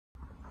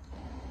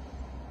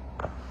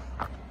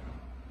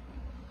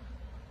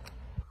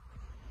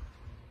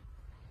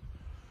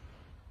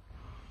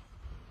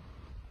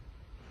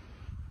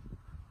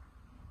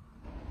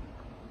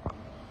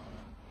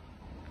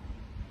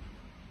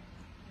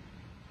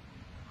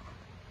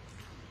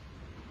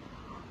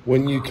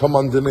When you come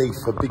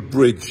underneath a big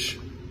bridge,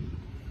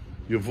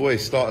 your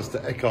voice starts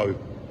to echo.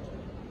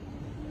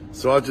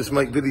 So I just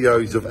make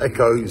videos of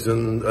echoes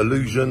and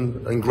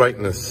illusion and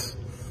greatness.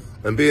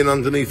 And being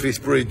underneath this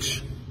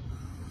bridge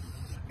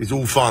is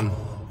all fun.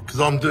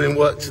 Because I'm doing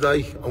work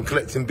today, I'm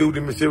collecting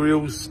building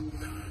materials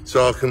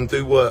so I can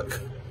do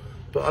work.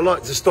 But I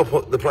like to stop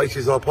at the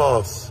places I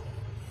pass.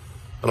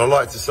 And I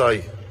like to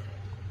say,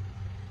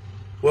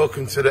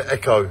 welcome to the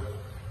echo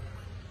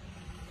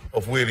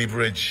of Wheelie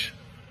Bridge.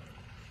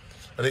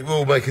 And it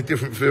will make a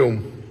different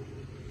film.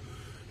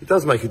 It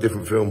does make a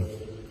different film.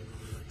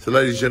 So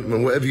ladies and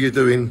gentlemen, whatever you're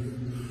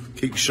doing,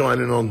 keep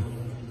shining on.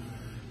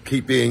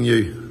 Keep being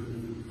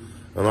you.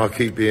 And I'll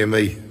keep being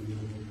me.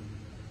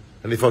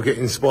 And if I get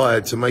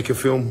inspired to make a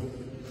film,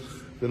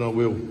 then I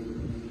will.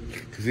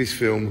 Because this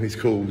film is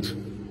called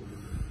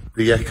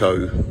The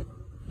Echo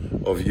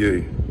of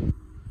You.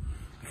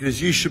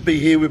 Because you should be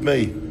here with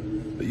me,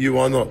 but you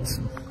are not.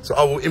 So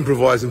I will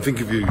improvise and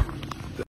think of you.